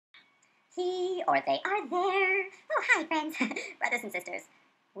he or they are there. Oh, hi, friends, brothers and sisters.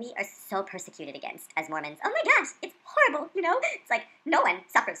 We are so persecuted against as Mormons. Oh my gosh, it's horrible, you know? It's like no one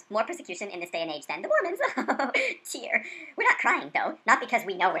suffers more persecution in this day and age than the Mormons. Oh, dear. We're not crying, though. Not because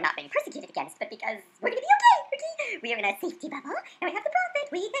we know we're not being persecuted against, but because we're going to be okay. We are in a safety bubble, and we have the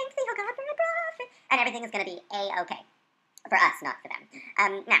prophet. We thank thee, oh God, for the prophet. And everything is going to be A-okay. For us, not for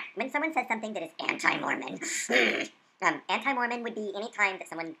them. Now, when someone says something that is anti-Mormon, anti-Mormon would be any time that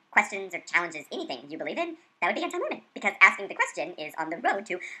someone questions or challenges anything you believe in. That would be anti-Mormon, because asking the question is on the road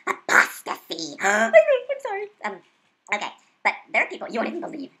to apostasy. I'm sorry. Okay, but there are people, you won't even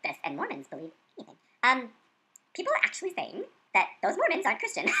believe this, and Mormons believe anything. People are actually saying that those Mormons aren't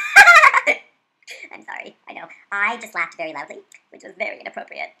Christian. I'm sorry, I know. I just laughed very loudly, which was very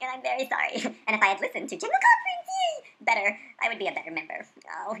inappropriate, and I'm very sorry. And if I had listened to General Conference, better, I would be a better member.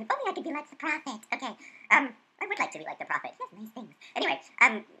 Oh, if only I could be like the prophet. Okay, I would like to be like the prophet. He has nice things. Anyway,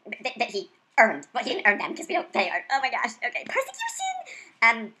 that he earned. Well, he didn't earn them because we don't pay our. Oh my gosh. Okay,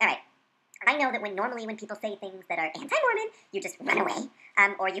 persecution. All right. I know that normally when people say things that are anti-Mormon, you just run away,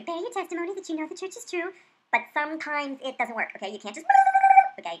 or you bear your testimony that you know the church is true. But sometimes it doesn't work. Okay, you can't just.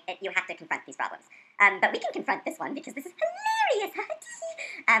 Okay, you have to confront these problems. But we can confront this one because this is hilarious.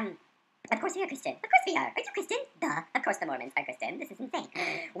 Of course we are Christian. Of course we are. Are you Christian? Duh. Of course the Mormons are Christian. This is insane.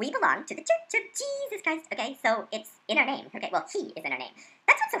 We belong to the Church of Jesus Christ. Okay, so it's in our name. Okay, well, he is in our name.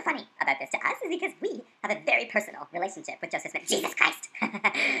 That's what's so funny about this to us is because we have a very personal relationship with Joseph Smith. Jesus Christ.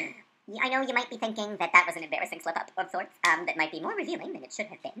 I know you might be thinking that that was an embarrassing slip-up of sorts that might be more revealing than it should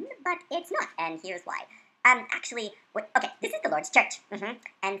have been, but it's not, and here's why. Actually, okay, this is the Lord's church,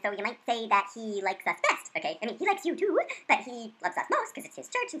 and so you might say that he likes us best, okay? I mean, he likes you too, but he loves us most because it's his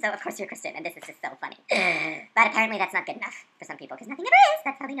church, and so of course you're Christian, and this is just so funny. But apparently that's not good enough for some people, because nothing ever is.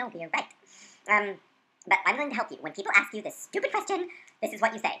 That's how they know we are right. But I'm going to help you. When people ask you this stupid question, this is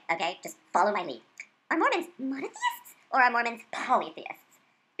what you say, okay? Just follow my lead. Are Mormons monotheists, or are Mormons polytheists?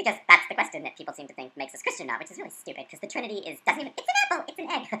 Because that's the question that people seem to think makes us Christian now, which is really stupid, because the Trinity doesn't even, it's an apple, it's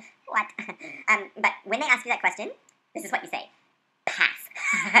an egg. What? But when they ask you that question, this is what you say. Pass.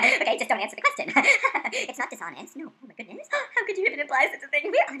 Okay, just don't answer the question. It's not dishonest. No, oh my goodness. How could you even imply such a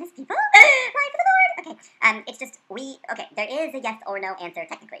thing? We're honest people. Lie for the Lord. Okay, it's just, okay, there is a yes or no answer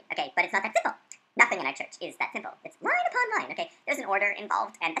technically, okay, but it's not that simple. Nothing in our church is that simple. It's line upon line, okay? There's an order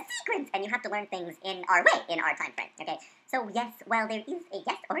involved and a sequence, and you have to learn things in our way, in our time frame, okay? So yes, well, there is a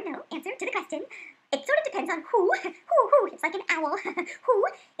yes or no answer to the question. It sort of depends on who, it's like an owl, who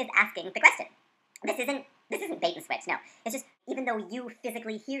is asking the question. This isn't bait and switch, no. It's just, even though you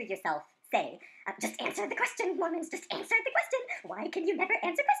physically hear yourself say, just answer the question, Mormons, just answer the question. Why can you never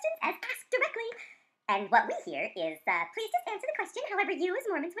answer questions as asked directly? And what we hear is, please just answer the question however you as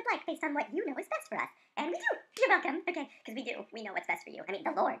Mormons would like, based on what you know is best for us. And we do. You're welcome. Okay, because we do. We know what's best for you. I mean,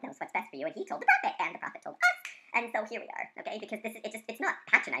 the Lord knows what's best for you, and he told the prophet, and the prophet told us. And so here we are, okay? Because it's not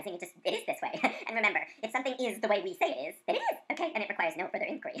patronizing, it is this way. And remember, if something is the way we say it is, then it is, okay? And it requires no further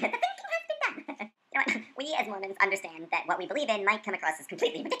inquiry. The thinking has been done. You know what? We as Mormons understand that what we believe in might come across as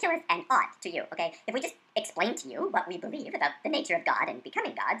completely ridiculous and odd to you, okay? If we just explain to you what we believe about the nature of God and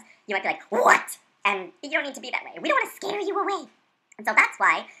becoming gods, you might be like, what? And you don't need to be that way. We don't want to scare you away. And so that's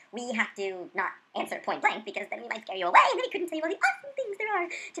why we have to not answer point blank, because then we might scare you away, and then we couldn't tell you all the awesome things there are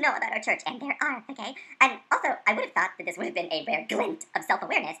to know about our church. And there are, okay? And also, I would have thought that this would have been a rare glint of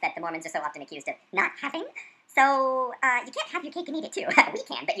self-awareness that the Mormons are so often accused of not having. So, you can't have your cake and eat it too. We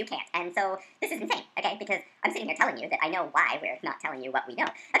can, but you can't. And so, this is insane, okay? Because I'm sitting here telling you that I know why we're not telling you what we know.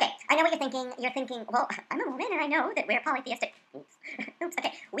 Okay, I know what you're thinking. You're thinking, well, I'm a Mormon and I know that we're polytheistic. Oops. Oops,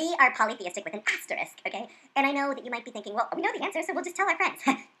 okay. We are polytheistic with an asterisk, okay? And I know that you might be thinking, well, we know the answer, so we'll just tell our friends.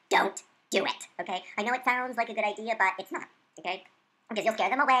 Don't do it, okay? I know it sounds like a good idea, but it's not, okay? Because you'll scare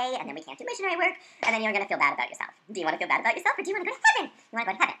them away, and then we can't do missionary work, and then you're going to feel bad about yourself. Do you want to feel bad about yourself, or do you want to go to heaven? You want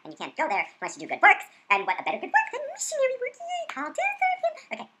to go to heaven, and you can't go there unless you do good works, and what a better good work than missionary work? Yay, called to serve him.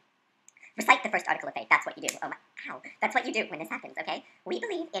 Okay. Recite the first article of faith. That's what you do. Oh my, ow. That's what you do when this happens, okay? We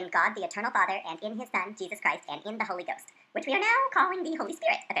believe in God, the eternal Father, and in his Son, Jesus Christ, and in the Holy Ghost, which we are now calling the Holy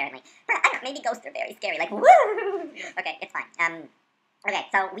Spirit, apparently. I don't know, maybe ghosts are very scary, like, woo! Okay, it's fine. Okay,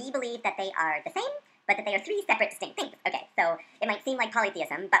 so we believe that they are the same, but that they are three separate distinct things. Okay, so it might seem like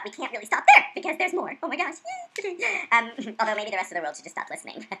polytheism, but we can't really stop there, because there's more. Oh my gosh. Okay. Although maybe the rest of the world should just stop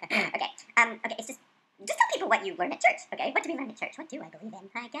listening. Okay, okay, it's just tell people what you learn at church, okay? What do we learn at church? What do I believe in?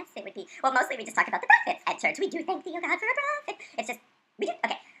 I guess it would be, well, mostly we just talk about the prophets at church. We do thank thee, O God, for a prophet. It's just, we do,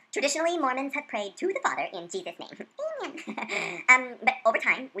 okay. Traditionally, Mormons have prayed to the Father in Jesus' name. Amen. But over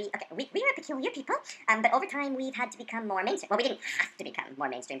time, we are peculiar people, but over time we've had to become more mainstream. Well, we didn't have to become more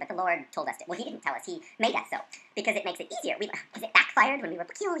mainstream, but the Lord told us to. Well, He didn't tell us. He made us so, because it makes it easier. Because it backfired when we were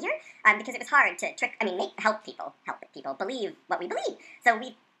peculiar, because it was hard to help people believe what we believe. So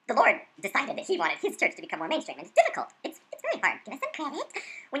the Lord decided that He wanted His church to become more mainstream, and it's difficult. It's very hard. Give us some credit.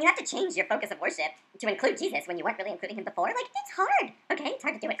 When you have to change your focus of worship to include Jesus when you weren't really including Him before, like, it's hard. Okay, it's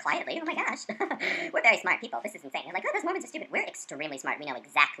hard to do it quietly. Oh my gosh. We're very smart people. This is insane. You're like, oh, those Mormons are stupid. We're extremely smart. We know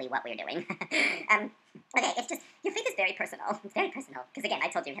exactly what we're doing. Okay, it's just, your faith is very personal. It's very personal. Because again, I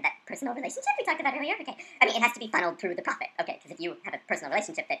told you we had that personal relationship we talked about earlier. Okay, I mean, it has to be funneled through the prophet. Okay, because if you have a personal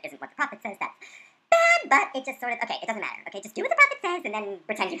relationship that isn't what the prophet says, that's bad, but it just sort of, okay, it doesn't matter. Okay, just do what the prophet says and then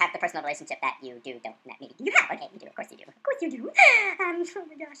pretend you have the personal relationship that you don't, that maybe you have. Okay, you do, of course you do. Of course you do. Oh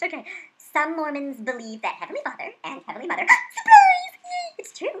my gosh, okay. Some Mormons believe that Heavenly Father and Heavenly Mother, surprise! Yay,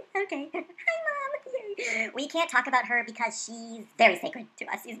 it's true. Okay. Hi, Mom. Yay. We can't talk about her because she's very sacred to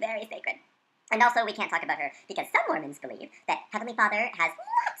us. She's very sacred. And also, we can't talk about her because some Mormons believe that Heavenly Father has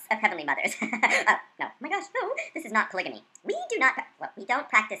lots of Heavenly Mothers. Oh, no. Oh my gosh, no. This is not polygamy. We don't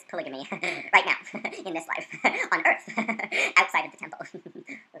practice polygamy right now, in this life, on Earth, outside of the temple.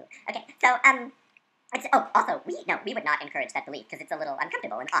 Okay, so, also, we would not encourage that belief because it's a little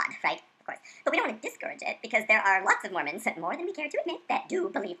uncomfortable and odd, right? Of course. But we don't want to discourage it because there are lots of Mormons, more than we care to admit, that do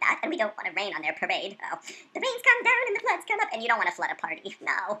believe that, and we don't want to rain on their parade. Oh, the rains come down and the floods come up, and you don't want to flood a party.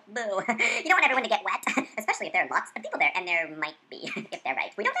 No, boo. You don't want everyone to get wet, especially if there are lots of people there, and there might be, if they're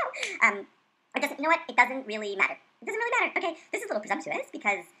right. We don't know. You know what? It doesn't really matter. It doesn't really matter. Okay, this is a little presumptuous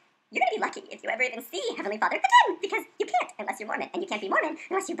because you're going to be lucky if you ever even see Heavenly Father again, because you can't unless you're Mormon, and you can't be Mormon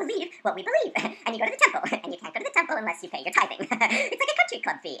unless you believe what we believe, and you go to the temple, and you can't go to the temple unless you pay your tithing. It's like a country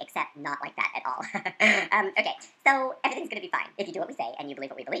club fee, except not like that at all. Okay, so everything's going to be fine if you do what we say and you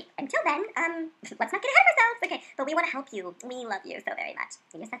believe what we believe. Until then, let's not get ahead of ourselves, okay? But we want to help you. We love you so very much.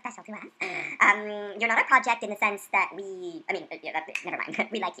 You're so special to us. You're not a project in the sense that never mind.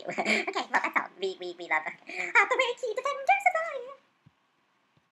 We like you. Okay, well, that's all. We love Operation Defenders of Zion.